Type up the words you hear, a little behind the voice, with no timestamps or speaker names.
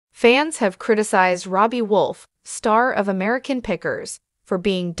Fans have criticized Robbie Wolfe, star of American Pickers, for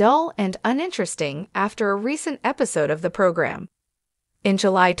being dull and uninteresting after a recent episode of the program. In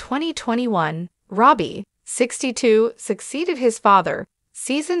July 2021, Robbie, 62, succeeded his father,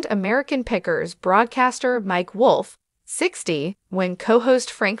 seasoned American Pickers broadcaster Mike Wolfe, 60, when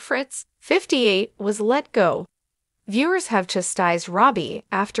co-host Frank Fritz, 58, was let go. Viewers have chastised Robbie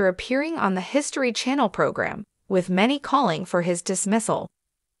after appearing on the History Channel program, with many calling for his dismissal.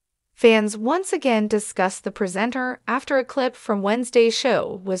 Fans once again discussed the presenter after a clip from Wednesday's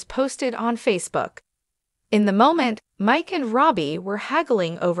show was posted on Facebook. In the moment, Mike and Robbie were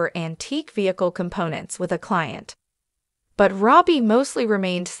haggling over antique vehicle components with a client. But Robbie mostly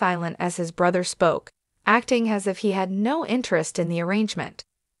remained silent as his brother spoke, acting as if he had no interest in the arrangement.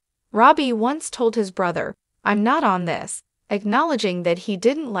 Robbie once told his brother, "I'm not on this," acknowledging that he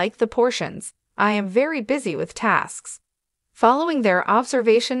didn't like the portions. "I am very busy with tasks." Following their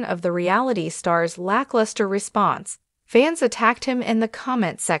observation of the reality star's lackluster response, fans attacked him in the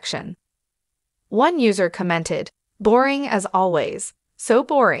comment section. One user commented, "Boring as always. So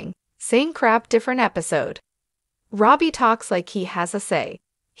boring. Same crap, different episode. Robbie talks like he has a say.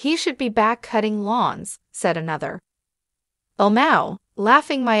 He should be back cutting lawns," said another. Elmao,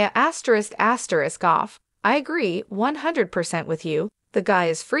 laughing my *** off. "I agree 100% with you. The guy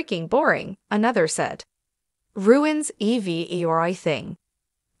is freaking boring," another said. Ruins everything.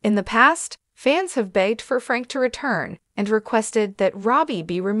 In the past, fans have begged for Frank to return and requested that Robbie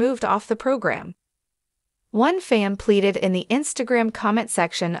be removed off the program. One fan pleaded in the Instagram comment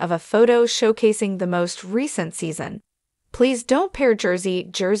section of a photo showcasing the most recent season, "Please don't pair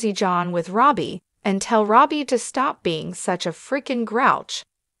Jersey John with Robbie and tell Robbie to stop being such a frickin' grouch.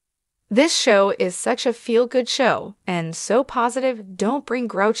 This show is such a feel-good show and so positive, don't bring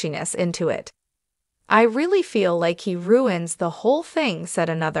grouchiness into it. I really feel like he ruins the whole thing," said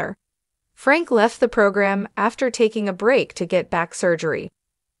another. Frank left the program after taking a break to get back surgery.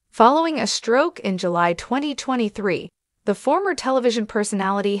 Following a stroke in July 2023, the former television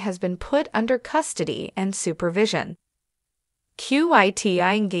personality has been put under custody and supervision.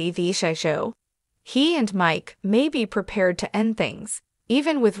 Show. He and Mike may be prepared to end things,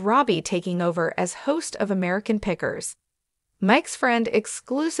 even with Robbie taking over as host of American Pickers. Mike's friend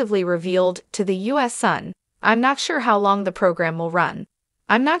exclusively revealed to the U.S. Sun, "I'm not sure how long the program will run.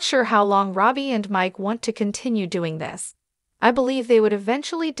 I'm not sure how long Robbie and Mike want to continue doing this. I believe they would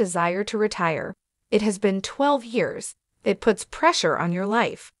eventually desire to retire. It has been 12 years. It puts pressure on your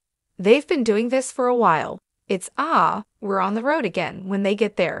life. They've been doing this for a while. It's we're on the road again when they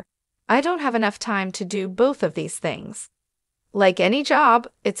get there. I don't have enough time to do both of these things." Like any job,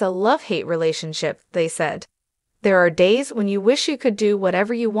 it's a love-hate relationship, they said. There are days when you wish you could do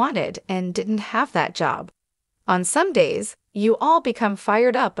whatever you wanted and didn't have that job. On some days, you all become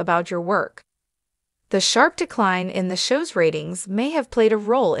fired up about your work. The sharp decline in the show's ratings may have played a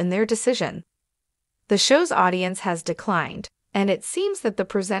role in their decision. The show's audience has declined, and it seems that the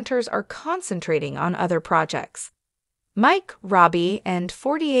presenters are concentrating on other projects. Mike, Robbie, and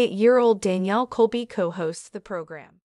 48-year-old Danielle Colby co-host the program.